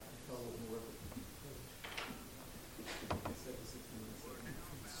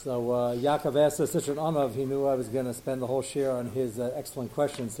So Yaakov asked us such an honor. He knew I was going to spend the whole share on his excellent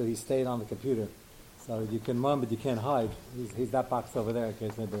questions, so he stayed on the computer. So you can run, but you can't hide. He's that box over there in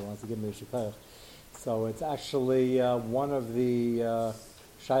case anybody wants to give me a shikayach. So it's actually one of the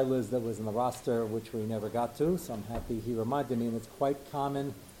shilas that was in the roster, which we never got to. So I'm happy he reminded me, and it's quite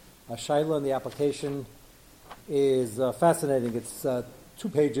common. A shaila in the application is fascinating. It's 2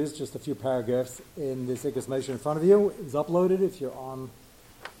 pages, just a few paragraphs in this Ikkas Moshe in front of you. It's uploaded if you're online.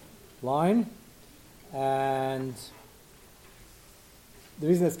 And the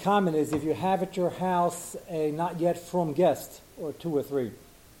reason it's common is if you have at your house a not-yet-frum guest, or 2 or 3,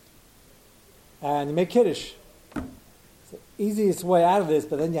 and you make Kiddush. It's the easiest way out of this,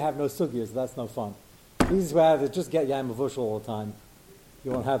 but then you have no sugya, so that's no fun. The easiest way out of it is just get mevushal all the time. You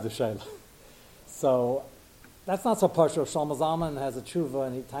won't have the shayla. So that's not so partial. Shlomo Zalman has a tshuva,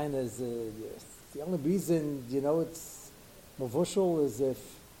 and he is the only reason it's mevushal is if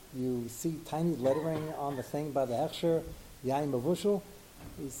you see tiny lettering on the thing by the hechsher, yain mevushal.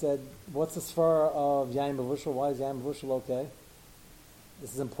 He said, what's the svara of yain mevushal? Why is yain mevushal okay?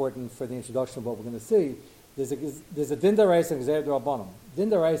 This is important for the introduction of what we're going to see. There's a din d'oraisa and gzeir d'rabbanan. Din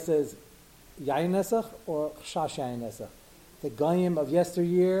d'oraisa is yain nesach or chash yain nesach. The goyim of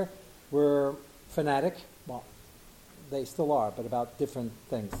yesteryear were fanatic. Well, they still are, but about different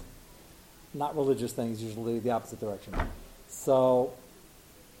things. Not religious things, usually the opposite direction. So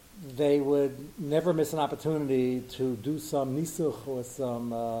they would never miss an opportunity to do some nisuch or some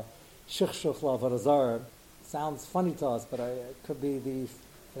shichshuch l'avodah zarah. Sounds funny to us, but it could be the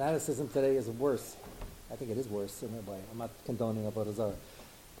fanaticism today is worse. I think it is worse in a way. I'm not condoning avodah zarah.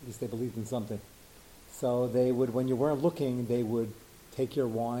 At least they believed in something. So they would, when you weren't looking, they would take your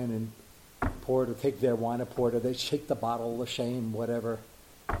wine and pour it, or take their wine and pour it, or they'd shake the bottle, shame, whatever.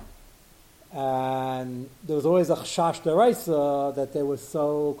 And there was always a chash d'oraisa that they were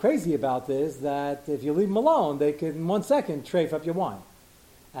so crazy about this that if you leave them alone, they could in 1 second trafe up your wine.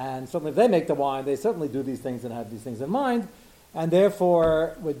 And certainly if they make the wine, they certainly do these things and have these things in mind, and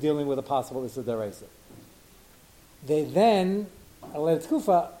therefore we're dealing with a possible issa d'oraisa. They then, Alet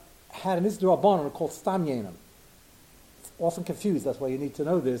Tkufa, had an issa d'rabbanan called stam yenim. It's often confused, that's why you need to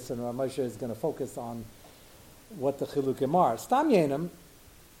know this, and Rav Moshe is going to focus on what the chilukim are. Stam yenim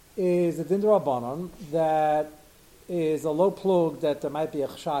is a din d'rabbanan that is a low plug that there might be a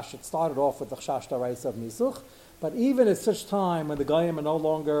chashash. It started off with the chashash d'oraisa of nisuch, but even at such time when the goyim are no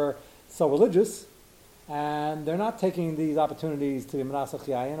longer so religious, and they're not taking these opportunities to be menasach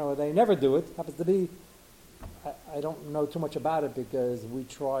yayin, or they never do it, happens to be, I don't know too much about it because we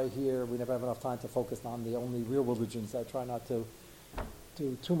try here, we never have enough time to focus on the only real religions. I try not to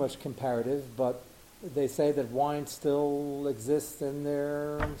do too much comparative, but they say that wine still exists in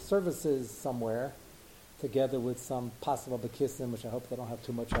their services somewhere, together with some possible bekissim, which I hope they don't have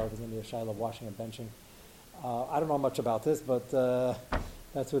too much of. There's going to be a shaila of washing and benching. I don't know much about this, but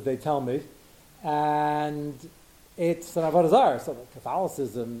that's what they tell me. And it's an avodah zarah. So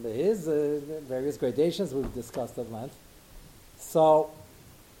Catholicism is various gradations we've discussed at length. So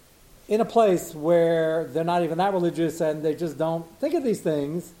in a place where they're not even that religious and they just don't think of these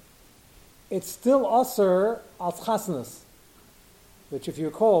things, it's still usher al chasnas, which if you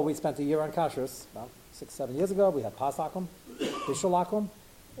recall, we spent a year on kashrus, about 6-7 years ago. We had pasakum, bishalakum.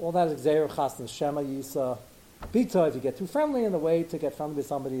 All that is gzeir chasnas, shema yisa bita. If you get too friendly, and the way to get friendly with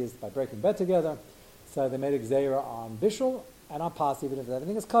somebody is by breaking bed together. So they made a gzeira on bishul and on pas, even if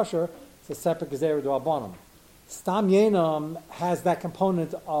everything is kosher. It's a separate gzeira d'rabbanan. Stam yenam has that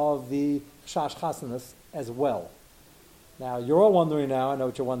component of the chash chasnas as well. Now, you're all wondering now, I know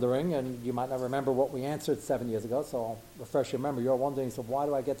what you're wondering, and you might not remember what we answered 7 years ago, so I'll refresh your memory. You're wondering, so why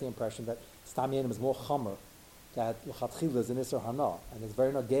do I get the impression that stam yenim is more chomer, that l'chatchila is an isser hana, and it's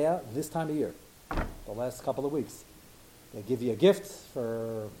very nogea this time of year, the last couple of weeks. They give you a gift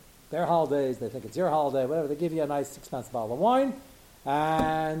for their holidays, they think it's your holiday, whatever, they give you a nice expensive bottle of wine,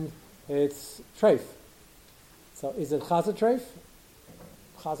 and it's treif. So is it chazer treif?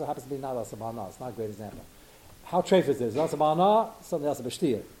 Chazer happens to be not asabana, it's not a great example. How treif is this? Asabana, something else a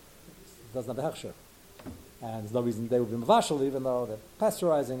b'shtir. It doesn't have a hechsher. And there's no reason they would be mevushal, even though they're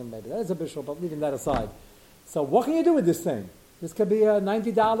pasteurizing, and maybe that is a bishul, but leaving that aside. So what can you do with this thing? This could be a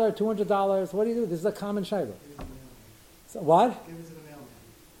 $90, $200. What do you do? This is a common shayla. So what? Give it to the mailman.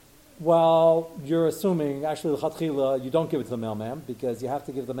 Well, you're assuming, actually, l'chatchila, you don't give it to the mailman, because you have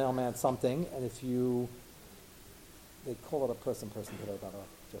to give the mailman something, and if you, they call it a person today, by the way,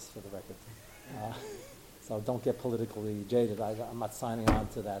 just for the record. So don't get politically jaded. I'm not signing on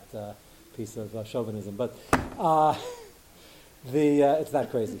to that piece of chauvinism, but it's that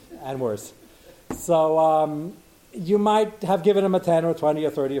crazy and worse. So you might have given him a 10 or 20 or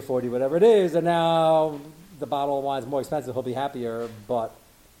 30 or 40, whatever it is, and now the bottle of wine is more expensive, he'll be happier, but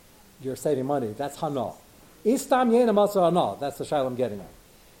you're saving money. That's hana. Istam yenam also hana. That's the shayla I'm getting at.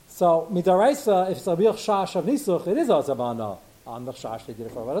 So, midaraisa, if it's a real shash of nisuch, it is also hana. On the shash, they did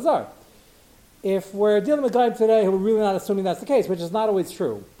it for Avodah Zarah. If we're dealing with guys today who are really not assuming that's the case, which is not always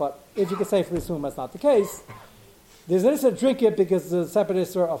true, but if you can safely assume that's not the case, there's an issue to drink it because there's a separate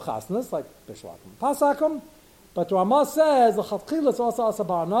issue of chasnas, like bishalakim, pasakum, but the Ramah says, the chatchila is also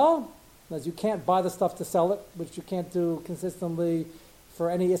asabana, as you can't buy the stuff to sell it, which you can't do consistently for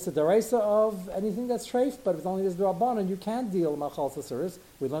any issa deraisa of anything that's treif, but if it's only this drabanan, you can deal machal sasuris.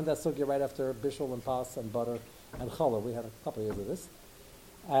 We learned that sugya right after bishul and pas and butter and challah. We had a couple of years of this.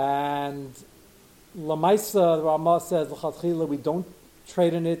 And Lamaisa, the Ramah says, l'chatchila, we don't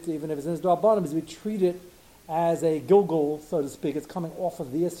trade in it, even if it's in his drabanan, because we treat it as a gilgul, so to speak. It's coming off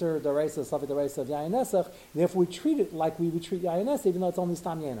of the Isser, Daraisa, Savi Daraisa of Yayin Esach. Therefore, we treat it like we would treat Yayin Esach, even though it's only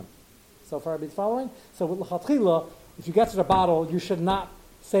Stam Yenim. So far, everybody's following? So with L'chatchila, if you get to the bottle, you should not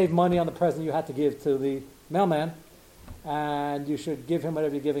save money on the present you had to give to the mailman, and you should give him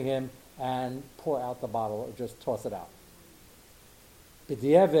whatever you're giving him and pour out the bottle or just toss it out.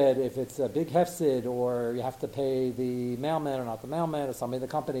 B'di'evid, if it's a big hefsid, or you have to pay the mailman or not the mailman, or somebody in the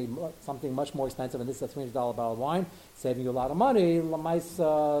company, something much more expensive, and this is a $300 bottle of wine, saving you a lot of money,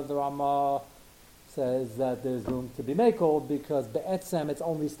 Lamaisa, the Ramah says that there's room to be makel, because be'etzem, it's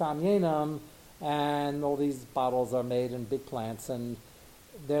only stam yenam, and all these bottles are made in big plants, and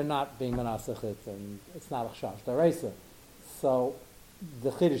they're not being menasachit, and it's not a chash d'oraisa. So the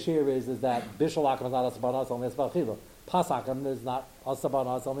chiddush here is that bishul akum is not asabana, it's only asabachila. Pasakam is not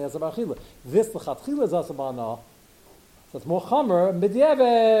asabana, it's only asabachila. This l'chatchila is asabana, so it's more chamer.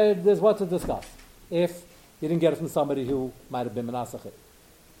 Midyeved, there's what to discuss if you didn't get it from somebody who might have been menasachit.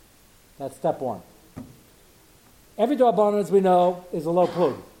 That's step one. Every drabanan, as we know, is a low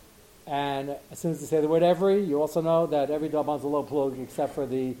plug. And as soon as you say the word every, you also know that every drabanan is a low plug, except for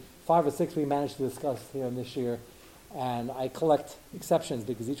the 5 or 6 we managed to discuss here in this year. And I collect exceptions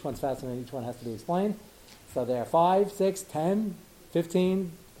because each one's fascinating, each one has to be explained. So there are 5, 6, 10,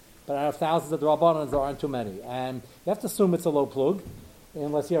 15, but out of thousands of drabanans, there aren't too many. And you have to assume it's a low plug,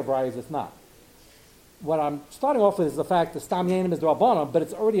 unless you have varieties it's not. What I'm starting off with is the fact that stam yenim is drabanan, but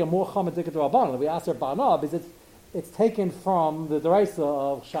it's already a more chamadik drabanan. We ask her bana because it's taken from the deraisa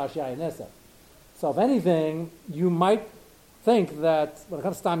of shash yayin esek. So if anything, you might think that when it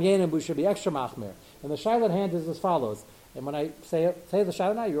comes to stam yenim, we should be extra machmir. And the shayla at hand is as follows. And when I say the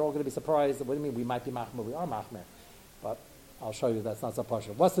shayla now, you're all going to be surprised. What do you mean we might be machmir? We are machmir. But I'll show you that's not so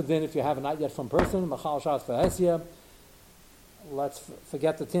partial. What's the din if you have a not yet from person? Machal shas v'hesya. Let's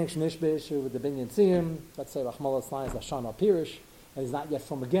forget the tinich nishbish with the binyan tziyim. Let's say Rachmal Tzlan is Lashon al Pirish, and he's not yet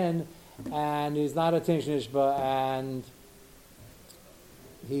from again, and he's not a tinich nishba, and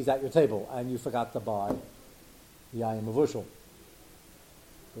he's at your table, and you forgot to buy yayin mevushal,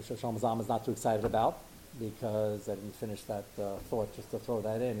 which Shalom Zalman is not too excited about, because I didn't finish that thought just to throw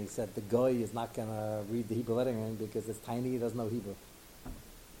that in. He said the guy is not going to read the Hebrew lettering because it's tiny, he doesn't know Hebrew.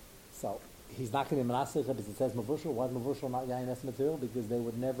 So he's not going to be menasech because it says mevushal. Why is mevushal not yayin es material? Because they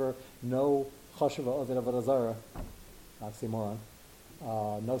would never know choshev ovid avodah zarah, oxymoron,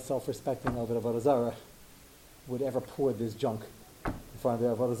 no self-respecting ovid avodah zarah would ever pour this junk in front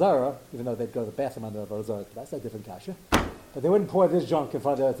of the avodah zarah, even though they'd go to the bathroom under avodah zarah. That's a different kasha. But they wouldn't pour this junk in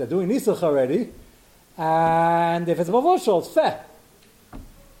front of the. They're doing nisuch already. And if it's mevushal, it's feh.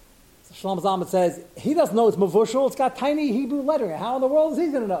 So Shlomo Zalman says, he doesn't know it's mevushal, it's got tiny Hebrew lettering. How in the world is he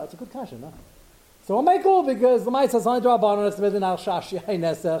going to know? It's a good question, no? So we'll make all because the mitzvah is only drabanan, it's really not shash yayin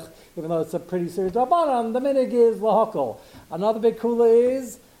esech, even though it's a pretty serious drabanan. The minig is lahakol. Another big kula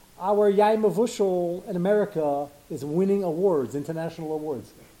is our yayin mevushal in America is winning awards, international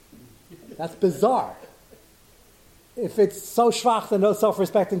awards. That's bizarre. If it's so shvach that no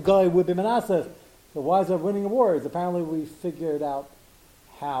self-respecting guy would be menaseh, so why is it winning awards? Apparently we figured out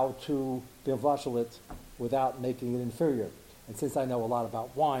how to mevushal it without making it inferior. And since I know a lot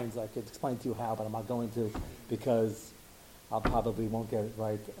about wines, I could explain to you how, but I'm not going to because I probably won't get it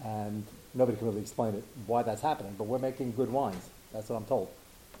right, and nobody can really explain it, why that's happening. But we're making good wines. That's what I'm told.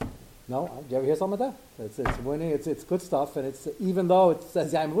 No? Did you ever hear something like that? It's winning, it's good stuff, and it's even though it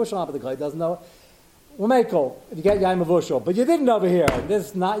says Yaim Mevushal, but the guy doesn't know it. We'll make all if you get Yaim Mevushal. But you didn't over here.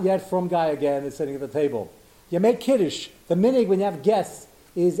 This not yet from guy again is sitting at the table. You make Kiddush. The minig when you have guests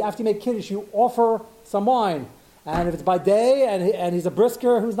is after you make Kiddush, you offer some wine. And if it's by day and he's a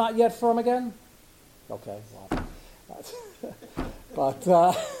brisker who's not yet from again, okay. Well, but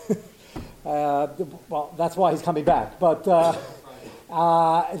well, that's why he's coming back. But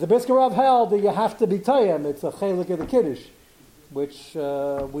The Brisker Rav held that you have to be Tayyam. It's a chelik of the Kiddush, which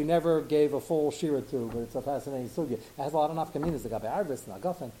we never gave a full shira to, but it's a fascinating sugya. It has a lot of nafkaminas, the Gabi Arvis and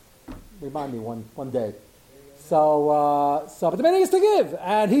Agafen. Remind me one day. So but the main thing is to give.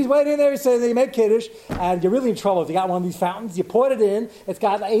 And he's waiting there, he's saying that you make Kiddush, and you're really in trouble if you got one of these fountains. You pour it in, it's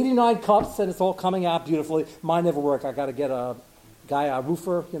got 89 cups, and it's all coming out beautifully. Mine never work. I got to get a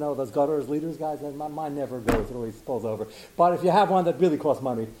roofer, those gutters, leaders guys, and mine never goes. It always spills over. But if you have one that really costs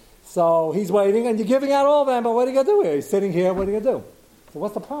money. So he's waiting, and you're giving out all of them, but what are you going to do here? He's sitting here, what are you going to do? So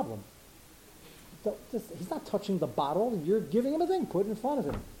what's the problem? He's not touching the bottle. You're giving him a thing. Put it in front of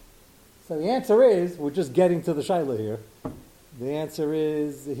him. So the answer is, we're just getting to the shaila here. The answer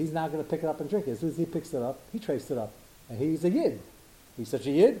is, he's not going to pick it up and drink it. As soon as he picks it up, he traced it up. And he's a yid. He's such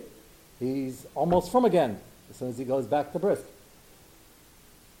a yid, he's almost from again. As soon as he goes back to brisk.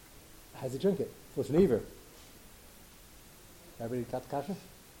 How does he drink it? With an Ever. Everybody got the kasha?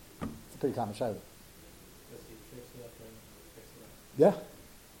 It's a pretty common shaila. Yeah.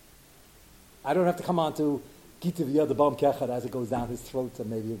 I don't have to come on to Gita via the Bam Kechad as it goes down his throat, and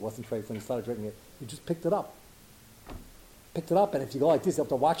maybe it wasn't traced when he started drinking it. He just picked it up. And if you go like this, you have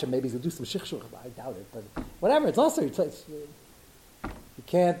to watch him. Maybe he'll do some shikshuch. I doubt it, but whatever. It's also, you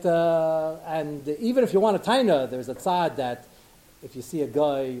can't, and even if you want a taina, there's a tzad that if you see a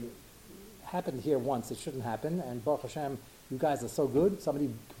guy, happened here once, it shouldn't happen, and Baruch Hashem, you guys are so good. Somebody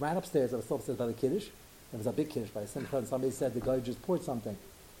ran upstairs, I was still upstairs by the Kiddush. It was a big Kiddush by a simcha, and somebody said the guy just poured something.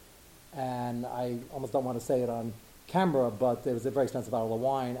 And I almost don't want to say it on camera, but it was a very expensive bottle of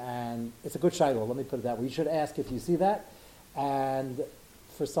wine, and it's a good shiloh, let me put it that way. You should ask if you see that, and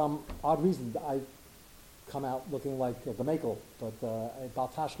for some odd reason, I come out looking like the Makel, but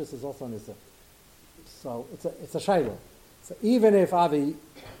Baltashkas is also an Issa. So it's a shiloh. So even if, Avi,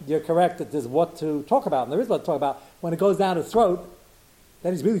 you're correct that there's what to talk about, and there is what to talk about, when it goes down his throat,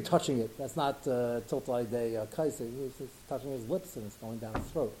 then he's really touching it. That's not Tiltai de Kaiser. He's touching his lips and it's going down his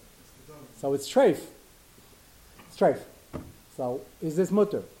throat. So it's treif. It's treif. So is this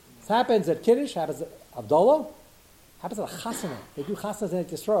mutter? This happens at Kiddush, happens at Abdullah, happens at a chasana. They do chasanas in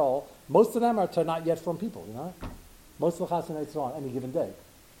Yisrael. Most of them are to not yet from people, Most of the chasanas are on any given day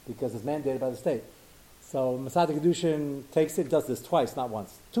because it's mandated by the state. So Masad Kedushin takes it, does this twice, not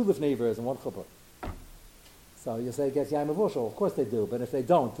once. 2 lifnei and 1 chuppah. So you say it gets yaim mevushal. Of course they do, but if they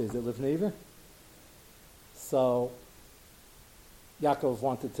don't, is it lifnei? So Yaakov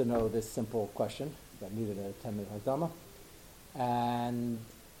wanted to know this simple question that needed a 10-minute hakdama. And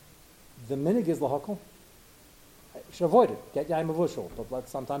the minig is lahakol. You should avoid it. Get yaim mevushal. But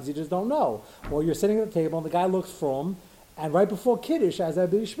sometimes you just don't know. Or you're sitting at the table and the guy looks from, and right before Kiddush, as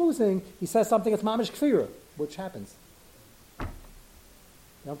everybody's schmoozing, he says something that's mamish kfira, which happens. You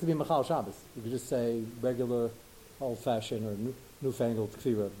don't have to be Mechal Shabbos. You could just say regular, old-fashioned, or newfangled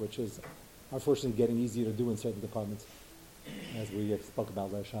kfira, which is unfortunately getting easier to do in certain departments, as we spoke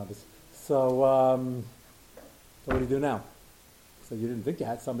about last Shabbos. So what do you do now? So you didn't think you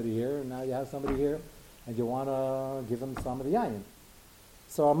had somebody here, and now you have somebody here, and you want to give them some of the yayin.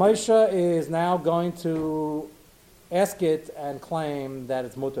 So Moshe is now going to ask it and claim that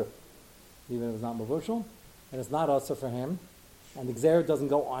it's mutter, even if it's not mevushal, and it's not also for him, and the gzeira doesn't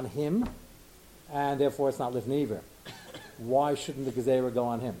go on him, and therefore it's not lifnei iver. Why shouldn't the gzeira go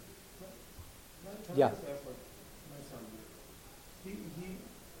on him? Yeah.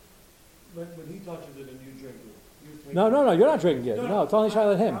 When he touches it and you drink it, No, you're not drinking it. No, it's only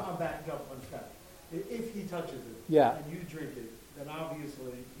Shiloh him. I'm backing up one step. If he touches it and you drink it, then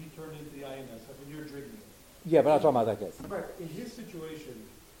obviously he turned into the INS and you're drinking it. Yeah, but I'm talking about that case. Right. In his situation,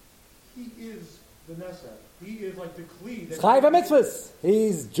 he is the Nessa. He is like the Kli. Chayv mitzvahs.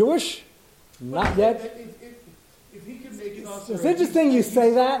 He's Jewish, not yet. If he can make it it's interesting you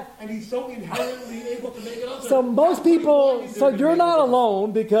say that. And he's so inherently able to make it also. So most people, so you're not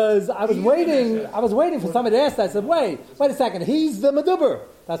alone, because I was waiting for somebody to ask that. I said, wait a second, he's the meduber.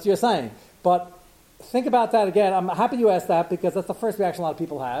 That's what you're saying. But think about that again. I'm happy you asked that, because that's the first reaction a lot of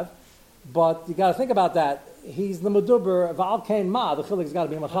people have. But you got to think about that. He's the meduber. V'al kain ma. The chilik's got to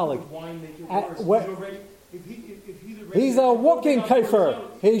be machalik. He's a walking kaifer.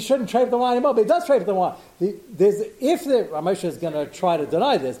 He shouldn't trade the wine anymore, but he does trade the wine. Ramosha is going to try to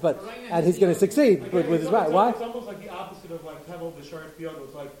deny this, and he's going to succeed with his right. Why? It's almost like the opposite of like Tevel B'Shar Piyogo.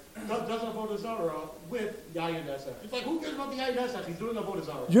 It's like does avodah zarah with yayin esef. It's like who cares about the yayin esef? He's doing avodah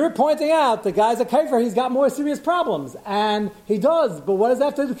zarah. You're pointing out the guy's a kaifer. He's got more serious problems, and he does. But what does that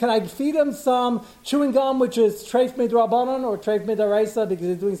have to do? Can I feed him some chewing gum, which is treif midrabanan or treif midaraisa, because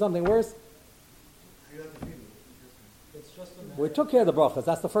he's doing something worse? We took care of the brachas.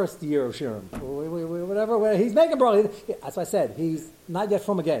 That's the first year of Shirim. Whatever. He's making brachas. That's what I said. He's not yet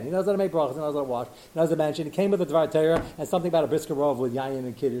from again. He knows how to make brachas. He knows how to wash. He knows how to mention. He came with the Dvar Torah and something about a brisker rov with yayin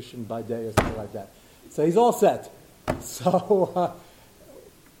and Kiddush and by day or something like that. So he's all set. So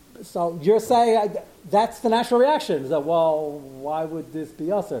you're saying that's the natural reaction. That, well, why would this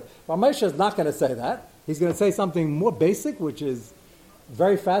be usher? Well, Moshe is not going to say that. He's going to say something more basic, which is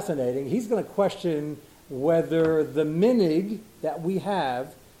very fascinating. He's going to question whether the minig that we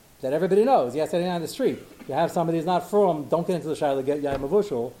have, that everybody knows, yes, on the street, you have somebody who's not from, don't get into the shayla, get yayin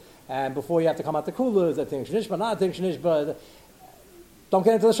mevushal, and before you have to come out the kulas, I think shnishba, not think shnishba, don't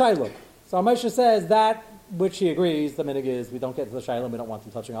get into the shayla. So Moshe says that, which he agrees, the minig is, we don't get into the shayla, we don't want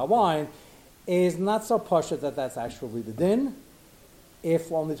them touching our wine, is not so pashut that that's actually the din.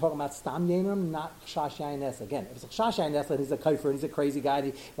 If we're only talking about stam yenim, not chash yaines. Again, if it's a chash yaines, then he's a kaifer, and he's a crazy guy, and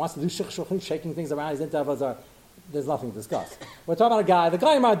he wants to do shich, shaking things around, he's into avazar. There's nothing to discuss. We're talking about a guy, the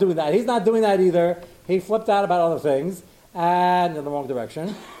guy not doing that. He's not doing that either. He flipped out about other things, and in the wrong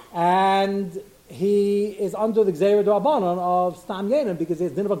direction. And he is under the gzeira d'Rabbanan of stam yenim because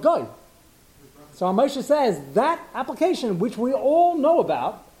he's din of a guy. So Moshe says that application, which we all know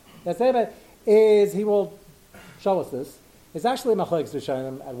about, is, he will show us this, it's actually machlokes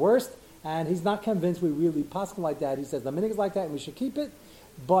rishonim at worst, and he's not convinced we really paskin like that. He says the minig is like that and we should keep it,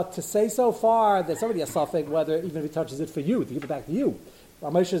 but to say so far, there's already a suffix whether, even if he touches it for you, to give it back to you.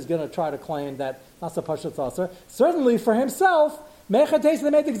 Ramesh is going to try to claim that not so pashut tzasser. Certainly for himself, mechates they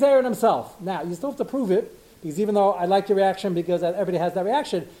made the gzeir himself. Now, you still have to prove it, because even though I like your reaction because everybody has that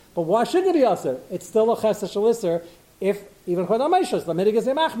reaction, but why shouldn't it be usher? It's still a chesed shalisser if, even for the Rameshus, the minig is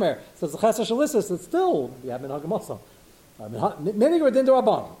a machmer. So it's a chesed shalisser, so it's still, you have minhagim also. Minig or din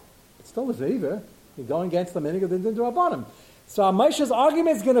d'Rabbanan. It's still a favor. You're going against the minig or din d'Rabbanan. So Moshe's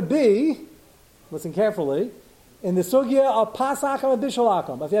argument is going to be, listen carefully, in the sugya of pasacham and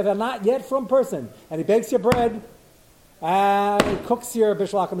bishalakum. If you have a not yet from person, and he bakes your bread, and he cooks your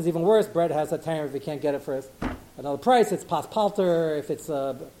bishalakum, is even worse. Bread has a time if you can't get it for another price. It's pas palter. If it's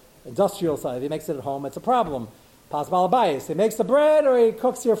industrial side, if he makes it at home, it's a problem. Pas balabayis. He makes the bread or he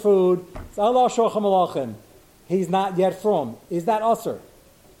cooks your food. It's Allah shochem alachim. He's not yet from. Is that usher?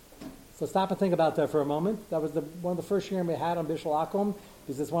 So stop and think about that for a moment. That was one of the first years we had on Bishul Akum,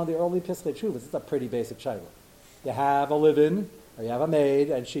 because it's one of the early Pischei Tshuvas. It's a pretty basic shayla. You have a live-in, or you have a maid,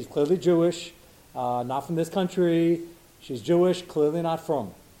 and she's clearly Jewish, not from this country. She's Jewish, clearly not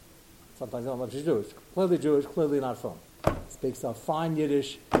from. Sometimes you don't know if she's Jewish, clearly not from. Speaks a fine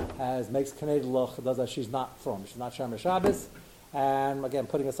Yiddish, makes Kanei Loch, does that she's not from. She's not Shomer Shabbos, and again,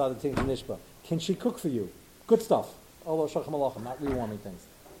 putting aside the things in Nishba. Can she cook for you? Good stuff. Allah Shochem Alachim, not rewarming things.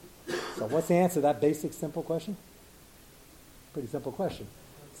 So what's the answer to that basic, simple question? Pretty simple question.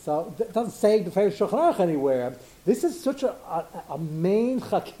 So it doesn't say the Feirish Shulchan Aruch anywhere. This is such a main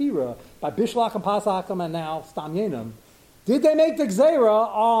chakira by Bishlach and Pasachim and now Stam Yenim. Did they make the Gzeira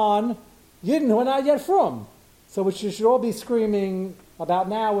on Yidden who are not yet from? So which you should all be screaming about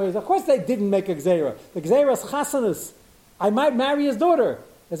now is, of course they didn't make a Gzeira. The Gzeira is chasanus. I might marry his daughter.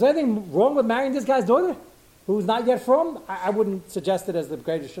 Is there anything wrong with marrying this guy's daughter? Who's not yet from? I wouldn't suggest it as the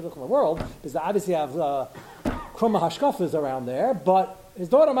greatest shidduch in the world, because they obviously have krumah hashkafas around there, but his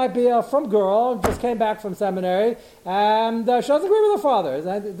daughter might be a from girl, just came back from seminary, and she doesn't agree with her father.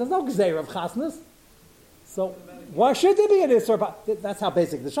 There's no gzeir of chasnas. So why should there be an isur? That's how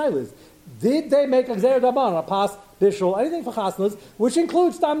basic the shayla is. Did they make a gzeir daban, a pas, bishul, anything for chasnas, which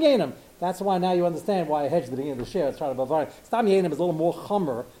includes stam yenim? That's why now you understand why I hedged the beginning of the share. It's trying to bavar. Stam yenim is a little more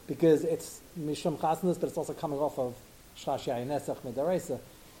chomer because it's mishum chasnas, but it's also coming off of shash yayinesach midaresa.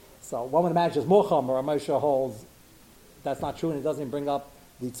 So one would imagine it's more chomer. Or Moshe holds that's not true, and he doesn't even bring up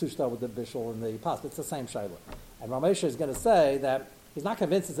the tzushta with the bishul and the pas. But it's the same shayla. And Ramesha is going to say that he's not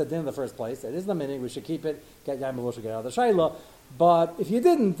convinced it's a din in the first place. It is the meaning. We should keep it. Get yaim mevushal, get out of the shayla. But if you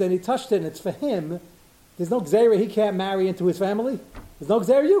didn't, then he touched it, and it's for him. There's no gzeira he can't marry into his family. There's no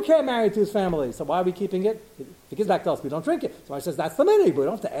gzeira you can't marry into his family. So why are we keeping it? If it gets back to us, we don't drink it. So I says that's the meaning, but we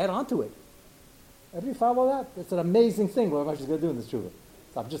don't have to add on to it. Everybody follow that? It's an amazing thing what Ramesh is going to do in this tshuva.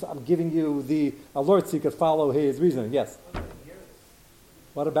 So I'm giving you the alert so you could follow his reasoning. Yes.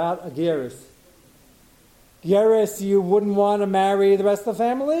 What about a gerus? Gerus, you wouldn't want to marry the rest of the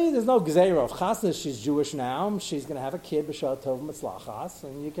family? There's no gzeira of chasnas. She's Jewish now. She's going to have a kid, b'shal tov mitzlachas,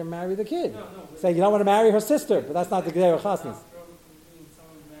 and you can marry the kid. Say you don't want to marry her sister, but that's not the gzeira of chasnas.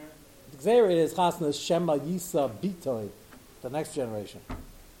 The gzeira is chasnas shema yisa bitoy, the next generation.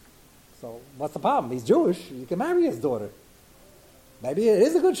 So what's the problem? He's Jewish. You can marry his daughter. Maybe it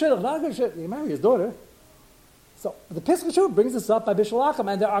is a good shidduch, not a good shidduch. You can marry his daughter. So the Pischei Teshuvah brings us up by Bishul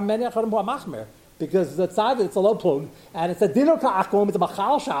Akum, and there are many acharim who are machmer. because it's either it's a low plug, and it's a dino ka'akum, it's a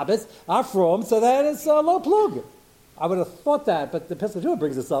machal Shabbos, from, so that it's a low plug. I would have thought that, but the Pesach Judah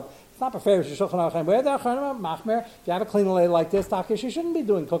brings this up. It's not preferred. Where the machmer, if you have a clean lady like this, Takish, you shouldn't be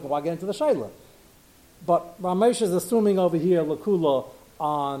doing cooking. Why get into the shayla? But Ramesh is assuming over here lakula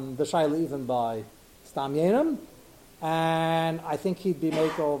on the shayla even by stam yenim, and I think he'd be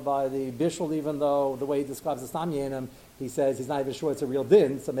mako by the bishul, even though the way he describes the stam yenim, he says he's not even sure it's a real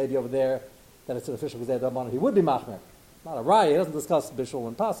din, so maybe over there that it's an official gazeh, he would be machmer. Not a raya. He doesn't discuss bishul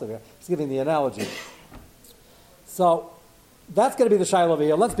and pasav here. He's giving the analogy. So that's going to be the shayla over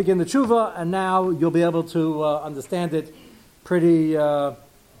here. Let's begin the tshuva, and now you'll be able to understand it pretty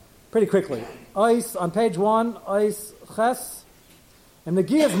quickly. Ois on page 1, Ois Ches, and the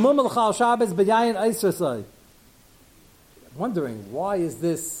Giyas Mumel Chal Shabbos B'Yayin Eisrasai. Wondering why is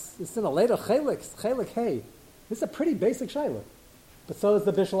this? It's in a later chelik hey. This is a pretty basic shayla, but so is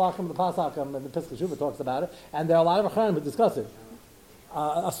the Bishul Akum, the Pas Akum, and the Pesach Shuvah talks about it, and there are a lot of Acharonim who discuss it,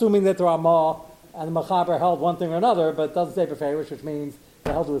 assuming that there are more. And the Mechaber held one thing or another, but it doesn't say beferish, which means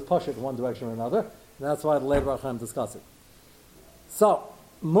they held it with Pashut in one direction or another. And that's why the later Racham discuss it. So,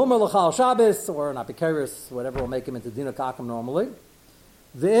 Mumar L'chal Shabbos, or not Bikeris, whatever will make him into Dina Kakam normally.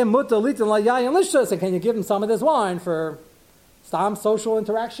 V'im Mutta Litin L'yayin Lishas, and can you give him some of this wine for stam social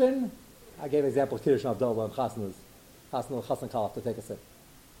interaction? I gave an example of Kiddush and Abdullah and Chasnas Kalaf to take a sip.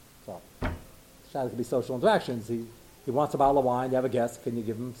 So, Shabbos could be social interactions. He wants a bottle of wine, you have a guest, can you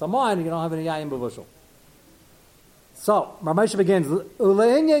give him some wine and you don't have any yayin mevushal? So, Ramesh begins,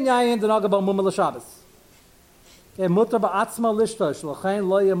 Ule'inyan yayin denagabal mumma l'Shabbos. Mutter ba'atzma lishtosh, l'chein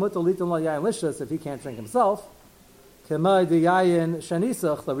lo yemut litin lo yayin lishtos, if he can't drink himself. K'may de yayin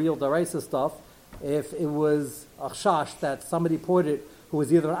shanisach, the real deraisa stuff, if it was achshash that somebody poured it who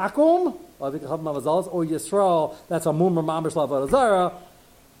was either an akum, or Yisrael, that's a mumma mamish l'avodah,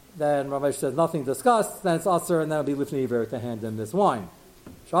 then Ramesh says nothing discussed, then it's Asr, and then it'll be Lifnei Iver to hand him this wine.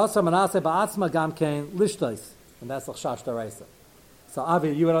 Sha'asar manase ba'atzma gamkein lishtais, and that's l'chash daraisa. So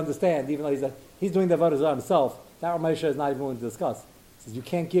Avi, you would understand, even though he's doing the avodah himself, that Ramesh is not even willing to discuss. He says you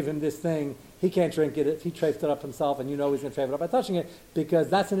can't give him this thing, he can't drink it, if he traced it up himself, and you know he's going to trafe it up by touching it, because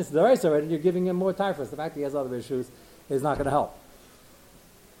that's in his daraisa already, you're giving him more typhus. The fact that he has other issues is not going to help.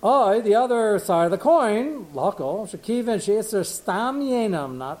 Oh, the other side of the coin, lako, shekiven sheisser stam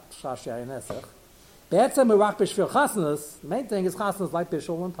yenam, not shashya yinesach. Be'etzem urak b'shvil chasnas. The main thing is chasnas like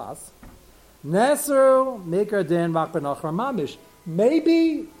bishul and pas. Neseru mikar din rak b'nochra mamish.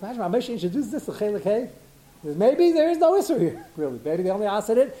 Maybe, imagine Ramesh introduced this to chelik hey. Maybe there is no issue here, really. Maybe they only asked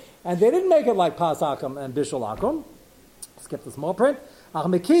it, and they didn't make it like pas akum and bishul akum. Skip the small print. Ach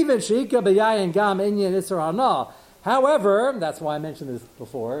mekiven sheika b'yayin gam inyan isser hana. However, that's why I mentioned this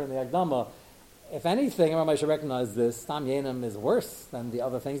before in the Agdama, if anything, everybody should recognize this, Stam Yenim is worse than the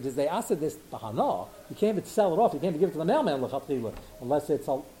other things, because they asked this Bahana. You can't even sell it off, you can't even give it to the mailman, unless it's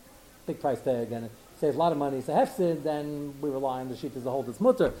a big price tag and it saves a lot of money. It's a hefsid, then we rely on the sheet as a whole that's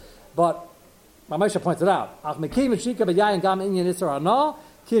mutter. But Ramesha points it out. Ach mekim shika b'yayin gam inyan isar hana,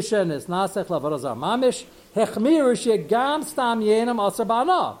 kishen is nasech lavarazar mamish, hechmiru shegam Stam Yenim asar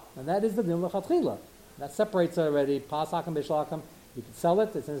ba'ana. And that is the din l'chatchila. That separates it already. Pasak and Bishlakam. You can sell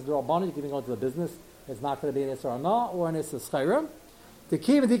it. It's in Isdor Bonnet. You can even go into the business. It's not going to be an Isra Anah or an Isra Schayrim. The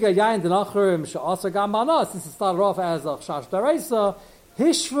Kiv and Dika Yayin Denachrim Sha'asar Gam Banas. This is started off as a Chash Daraisa.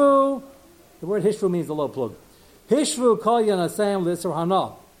 Hishvu. The word Hishvu means the low plug. Hishvu Kol Yanasem L'Isra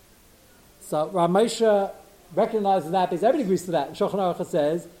Hana. So Ramesha recognizes that because everybody agrees to that. And Shulchan Aruch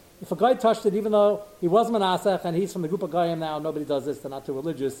says if a guy touched it, even though he was Manasech and he's from the group of Goyim now, nobody does this. They're not too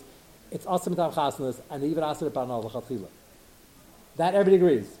religious. It's asim tam chasnas, and they even asked it about l'chatchila. That everybody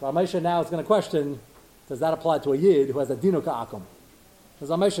agrees. Ramesha now is going to question: does that apply to a yid who has a dino ka'akum? Because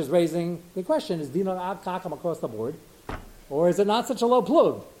Ramesha is raising the question: is dino ka'akum across the board, or is it not such a low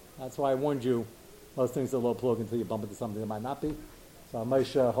plug? That's why I warned you. Most things are low plug until you bump into something that might not be. So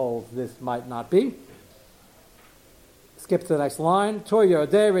Ramesha holds this might not be. Skip to the next line. Tor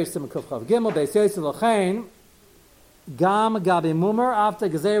Yerodei Reisim Kufchav Gimel Beis Yosef L'chein. Gam gabi mumar after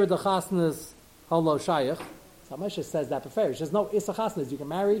gezeira de chasnas holo shayach. So Moshe says that beferish. There's no issa chasnas. You can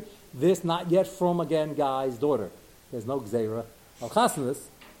marry this not yet from again guy's daughter. There's no gezeira of chasnas,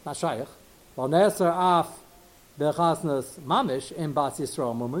 not shayach. Well, neser af the chasnas mamish in bas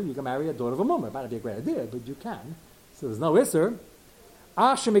yisrael mumar. You can marry a daughter of a mumar. It might not be a great idea, but you can. So there's no isser.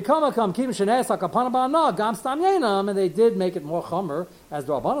 Ashemikamakam kim shenes akapanabana gam stam yenam, and they did make it more chomer as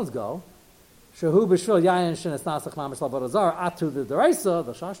the rabbanos go. Shehu b'shvil yayin shenes nasach mamish lavorazar atu the deraisa,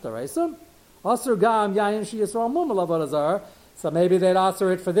 the shash deraisa. Asur gam yayin she yisrael mum lavorazar So maybe they'd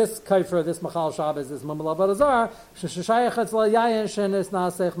answer it for this kaifer, this Machal Shabbos, this Mummal Avodah Zarah, Sheshayach Etzla Yayin Shenis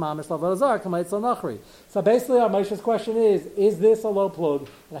Nasech Mamish Avodah Zarah, Kamayt Nachri. So basically, our Moshe's question is this a low plug,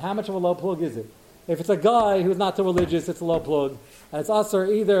 and how much of a low plug is it? If it's a guy who's not too religious, it's a low plug, and it's usher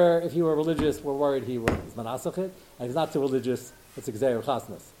either if he were religious, we're worried he was manasach it, and if he's not too religious, it's Gzeir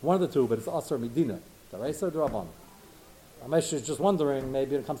Chasnas. One of the two, but it's usher Medina, the Reisa D'Rabbanan. Our Moshe is just wondering,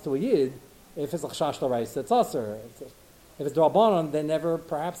 maybe when it comes to a Yid, if it's a Chashash L'Reisa, it's usher. If it's D'Rabbanan, they never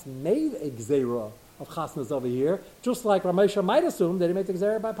perhaps made a Gzeira of Chasnas over here, just like Ramesha might assume that he made the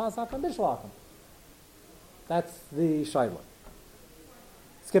Gzeira by Pasach and Bishlachim. That's the Shaila.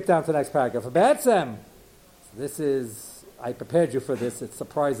 Skip down to the next paragraph. Ba'etzem. This is, I prepared you for this. It's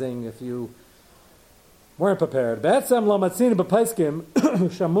surprising if you weren't prepared. Ba'etzem lo matzinu b'paiskim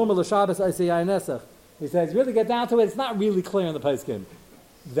shamum l'shabbos oisei yayin nesach. He says, really get down to it, it's not really clear in the paiskim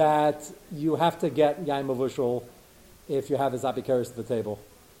that you have to get yayin mevushal if you have a zapikeris at the table.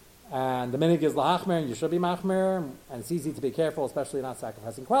 And the minig is lahachmer, and you should be machmer, and it's easy to be careful, especially not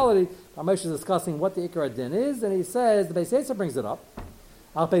sacrificing quality. Ramesh is discussing what the ikar din is, and he says, the Beis Yosef brings it up.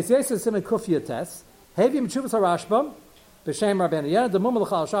 Al Beis Yosef simen kufya tes, hevim chuvas harashbam, b'shem rabbeinu yena, demum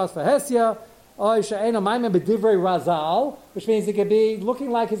l'chal shas v'hesya, oy she'ena maimen b'divrei razal, which means it could be looking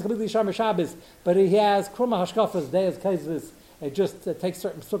like he's completely Shomer Shabbos, but he has kruma hashkafas, deis kaizvis, it just takes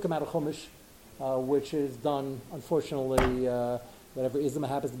certain psukim out of chumash, which is done, unfortunately, whatever ism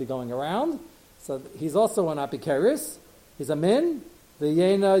happens to be going around. So he's also an apikeris. He's a min, the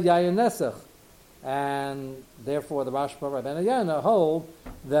yena yayin nesach. And therefore the Rashba Rabbeinu Yana hold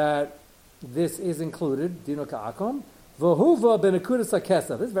that this is included, dino ka'akum, v'huva b'nekudas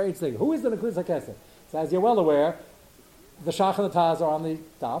ha'kesef. This is very interesting. Who is the nekudas ha'kesef? So as you're well aware, the Shach and the Taz are on the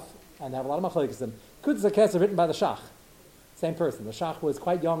daf, and they have a lot of machlekes. Nekudas ha'kesef written by the Shach. Same person. The Shach was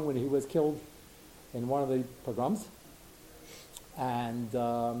quite young when he was killed in one of the pogroms,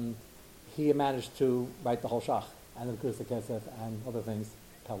 and he managed to write the whole Shach, and the Nekudas ha'kesef, and other things,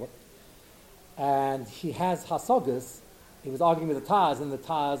 Pellet. And he has hasagas. He was arguing with the Taz, and the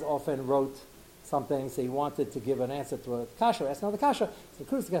Taz often wrote something, so he wanted to give an answer to a kasha, ask another kasha. So the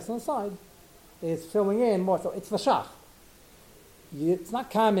Kudus on the side is filling in more. So it's the Shach. It's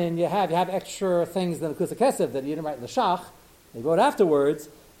not common. You have extra things than the Kudus Kesef that you didn't write in the Shach. They wrote afterwards,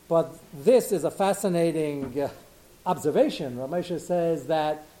 but this is a fascinating observation. Ramesha says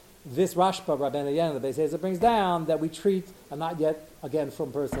that this Rashba, Rabbeinu Yen, the Beis Yosef brings down that we treat a not yet again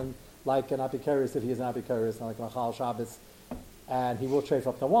from person like an apikeris if he is an apikeris, like a Machal Shabbos, and he will treif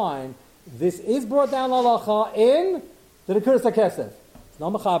up the wine. This is brought down halacha in the Nekudas HaKesef. No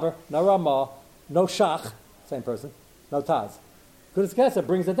Mechaber, no Ramah, no Shach, same person, no Taz. Nekudas HaKesef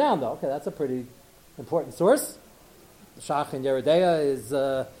brings it down though. Okay, that's a pretty important source. The Shach in Yeridea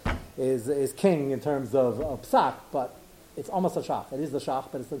is king in terms of psak, but it's almost a Shach. It is the Shach,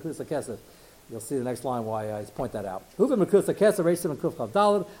 but it's the Nekudas HaKesef. You'll see the next line why I point that out. Huvim Nekudas HaKesef, Reishim and Kuf Chav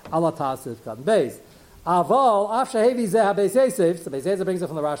Daled, Ala Tasif Katan Beis. Aval, Af Shehevi Zeh HaBeis Yosef, so Beis Yosef brings it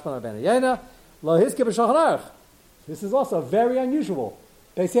from the Rashba and Rabbeinu Yena, Lo Hizke B'Shulchan Aruch. This is also very unusual.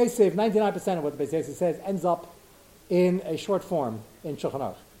 Beis Yosef, 99% of what the Beis Yosef says ends up in a short form in Shulchan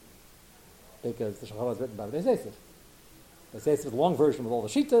Aruch, because the Shulchan Aruch is written by the Beis Yosef. Beis Yosef is the long version with all the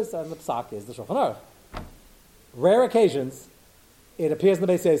Shitas, and the Psak is the Shulchan Aruch. Rare occasions, it appears in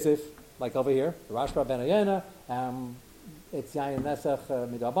the Beis Yosef, like over here, the Rashba Ben Ayena, it's Yayin Nesach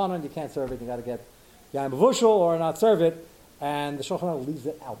Midabanan, you can't serve it, you got to get Yayin Mevushal or not serve it, and the Shulchan Aruch leaves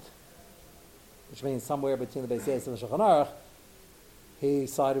it out, which means somewhere between the Beis Yosef and the Shulchan Aruch, he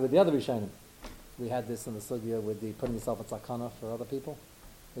sided with the other Rishonim. We had this in the sugya with the putting yourself in sakana for other people.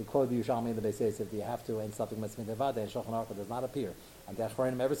 We quote the Yushalmi in the Beis Yosef, you have to, and something must be devade, and Shulchan Aruch does not appear. And the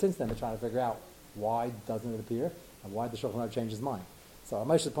Achronim ever since then, they're trying to figure out why doesn't it appear, and why the Shulchan Aruch changed his mind. So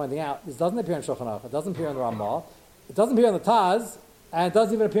Ramesh is pointing out, this doesn't appear in Shulchan Aruch, it doesn't appear in the Ramah, it doesn't appear in the Taz, and it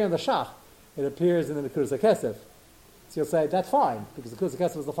doesn't even appear in the Shach. It appears in the Nekudas HaKesef. So you'll say, that's fine, because the Nekudas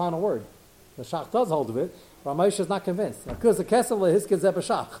HaKesef is the final word. The Shach does hold of it, Ramesh is not convinced. Nekudas HaKesef lehiskez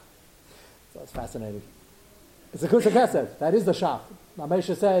b'Shach. So it's fascinating. It's the Nekudas HaKesef, that is the Shach.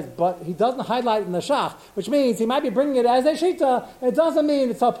 Ramesh says, but he doesn't highlight it in the Shach, which means he might be bringing it as a Shita, it doesn't mean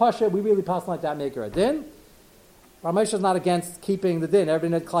it's a Pasha, we really pass like that, make her a din. Ramesh is not against keeping the din.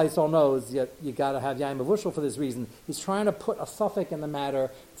 Everybody in Klal Yisrael knows you got to have Yayin Mevushal for this reason. He's trying to put a suffix in the matter.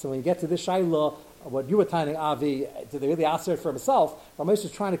 So when you get to this Shaila, what you were telling Avi, did they really answer it for himself? Ramesh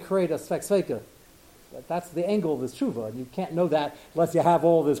is trying to create a Sfek Sveika. That's the angle of this tshuva, and you can't know that unless you have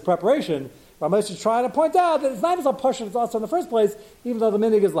all this preparation. Ramesh is trying to point out that it's not as a Pasha as also in the first place, even though the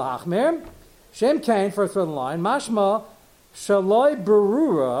minig is Lahachmer. Shem Kain, first word in the line, Mashma Shaloi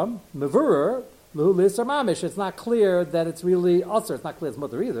Berura, Mevurur, Luhu Lisar Mamish. It's not clear that it's really usher. It's not clear it's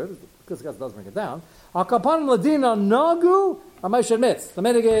mutter either, because God doesn't bring it down. Al Kapanim Ladina Nagu, Ramesh admits. The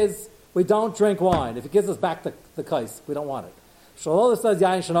minig is, we don't drink wine. If it gives us back the kais, we don't want it. Shalol says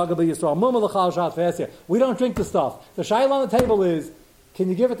Yain Shanaga B'Yisrael Mum L'Chal Shat V'Esya. We don't drink the stuff. The shaila on the table is, can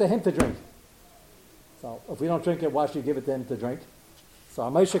you give it to him to drink? So if we don't drink it, why should you give it to him to drink? So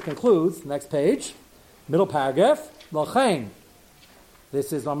Ramesha concludes, next page, middle paragraph, L'chein.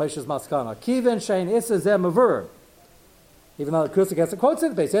 This is Ramesha's maskana. Kiven shein issa zeh mavur. Even though the Kusik quotes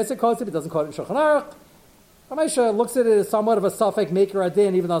it, Beis Yosef quotes it, but doesn't quote it in Shulchan Aruch. Ramesha looks at it as somewhat of a suffix maker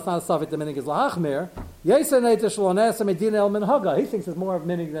adin, even though it's not a suffix, the meaning is lahachmir. Yesa neita shlones medina el minhaga. He thinks it's more of a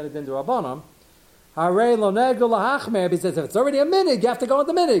meaning than a din d'Rabbanan. Harei lo negu lahachmir. He says if it's already a minig, you have to go with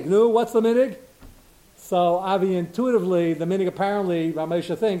the minig. No, what's the minig? So, Avi, intuitively, the minig apparently,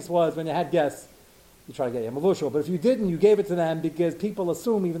 Ramesha thinks, was when you had guests, you try to get your mevushal. But if you didn't, you gave it to them because people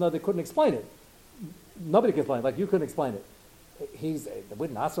assume, even though they couldn't explain it. Nobody can explain it, like you couldn't explain it. They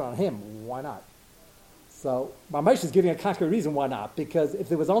wouldn't ask on him, why not? So, Ramesha is giving a concrete reason why not. Because if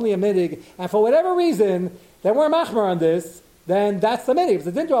there was only a minig, and for whatever reason, they weren't machmer on this, then that's the minig. If it's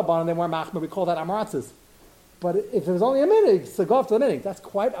a din d'Rabbanan, they weren't machmer, we call that amaratzis. But if it was only a minig, so go off to the minig. That's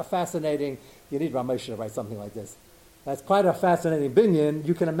quite a fascinating. You need Ramesha to write something like this. That's quite a fascinating binyan.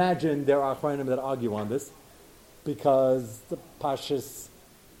 You can imagine there are achronim that argue on this, because the pashas,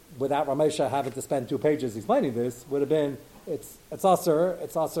 without Ramesha having to spend 2 pages explaining this, would have been it's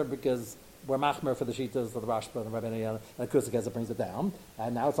aser because we're machmer for the shitas of the Rashba and the Rabbeinu and the Kusik brings it down,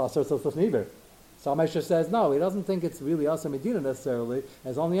 and now it's aser so neither. So Ramesha says no, he doesn't think it's really aser medina necessarily.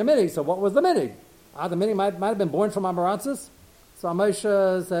 It's only a minig. So what was the minig? The minig might have been born from Amaratzis. So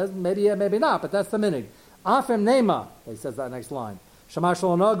Moshe says, maybe yeah, maybe not, but that's the minig. Afim nema, he says that next line. They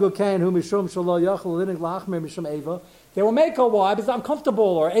will make a why because I'm comfortable,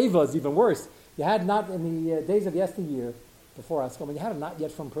 or Ava is even worse. You had not, in the days of yesteryear, before us, when you had a not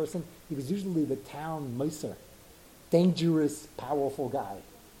yet from person, he was usually the town moiser, dangerous, powerful guy.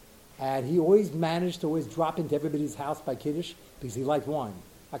 And he always managed to always drop into everybody's house by Kiddush because he liked wine.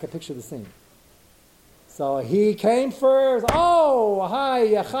 I can picture the scene. So he came first. Oh,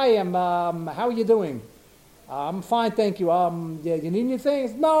 hi, Chaim. How are you doing? I'm fine, thank you. Yeah, you need any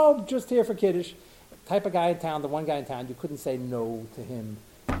things? No, just here for Kiddush. Type of guy in town, the one guy in town, you couldn't say no to him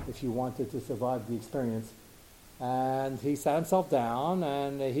if you wanted to survive the experience. And he sat himself down,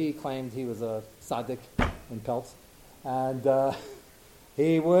 and he claimed he was a tzaddik in pelts. And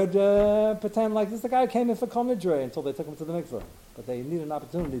he would pretend like this is the guy who came in for Kol Nidre until they took him to the mikveh. But they needed an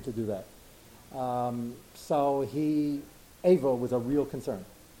opportunity to do that. So Ava was a real concern.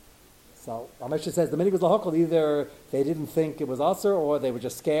 So Ramesha says the minig was lahokal. Either they didn't think it was aser, or they were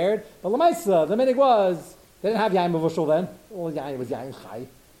just scared. But lamaisa, the minig was, they didn't have yain mevushal then. Well, yain was yain chai.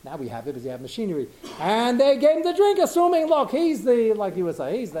 Now we have it because you have machinery. And they gave him the drink, assuming, look, he's the, like you would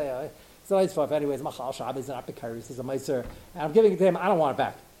say, he's the, so it's for, anyways, machal shabbos and apikaris is a meiser. And I'm giving it to him, I don't want it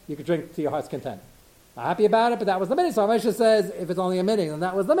back. You can drink to your heart's content. Not happy about it, but that was the minig. So Ramesha says, if it's only a minig, then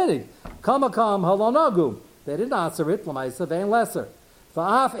that was the minig. Kamakam halonagu. They didn't answer it, lamaisa, vein lesser.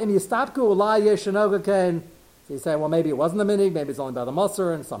 Va'af im yistapku ulai yeshanoga ken. So you say, well, maybe it wasn't a minig, maybe it's only by the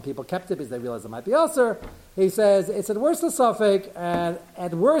Musar, and some people kept it because they realized it might be aser. He says, it's at worst a suffix, and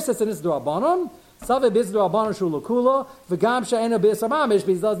at worst it's an isdra abanon. Savib isdra abanon shulukula. V'gam she'ena b'isar mamish,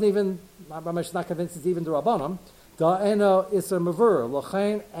 but he doesn't even, Ramesh is not convinced it's even dra abanon. Da'ena isar mavur.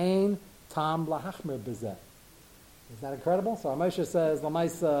 L'chein ein tam lahachmer b'zeh. Is that incredible? So Ramesh says,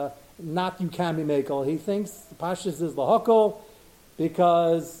 Lamaisa, not you can be makel. He thinks the pashas is lahokol,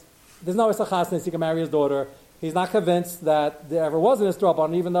 because there's no isachasnis, he can marry his daughter. He's not convinced that there ever was an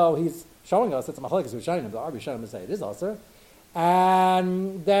Isra, even though he's showing us it's a machlekes Rishonim. The Rishonim say it is aser,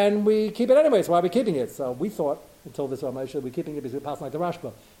 and then we keep it anyway. So why are we keeping it? So we thought until this Ramesh we're keeping it because we pass like the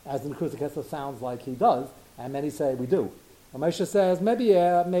Rashba, as in Kusik sounds like he does, and many say we do. Ramesh says maybe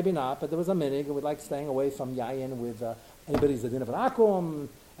yeah, maybe not, but there was a minig, and we like staying away from yayin with anybody's a din of an akum,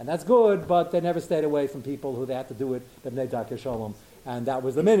 and that's good. But they never stayed away from people who they had to do it b'nei darkei shalom, and that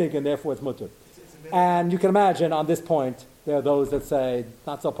was the minig, and therefore it's mutter. And you can imagine on this point, there are those that say,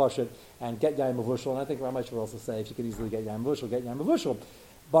 not so pashut, and get yain mevushal. And I think Ramesh would also say, if you could easily get yain mevushal, get yain mevushal.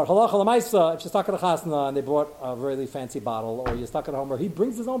 But halacha l'maisa, if you're stuck at a chasna and they brought a really fancy bottle, or you're stuck at home where he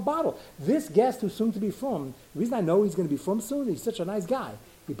brings his own bottle. This guest who's soon to be from, the reason I know he's going to be from soon, he's such a nice guy.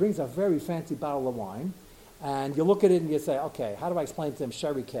 He brings a very fancy bottle of wine, and you look at it and you say, okay, how do I explain to him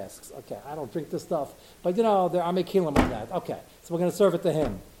sherry casks? Okay, I don't drink this stuff, but there are mekilim on that. Okay, so we're going to serve it to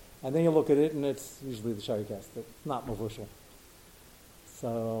him. And then you look at it, and it's usually the sherry cask. It's not mevushal.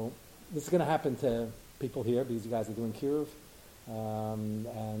 So this is going to happen to people here because you guys are doing kiruv. You're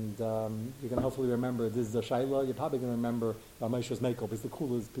going to hopefully remember this is the Shaila. You're probably going to remember Moshe is Mekel, because the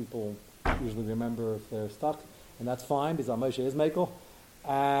coolest people usually remember if they're stuck, and that's fine because Moshe is Mekel.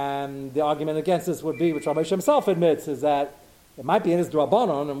 And the argument against this would be, which Moshe himself admits, is that it might be in his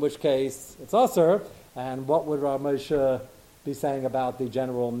Drabanon, in which case it's Aser. And what would Moshe be saying about the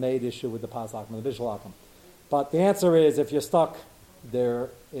general made issue with the Pasak and the mevushal? But the answer is, if you're stuck, there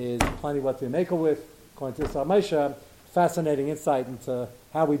is plenty what to make with. According to Moshe, fascinating insight into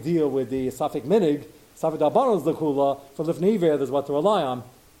how we deal with the Safik Minig. Safik Darbanon is the Kula. For Lifnei Iver, there's what to rely on,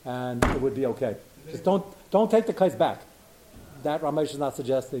 and it would be okay. Just don't take the case back. That Ramesh is not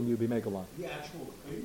suggesting you be make alone. The actual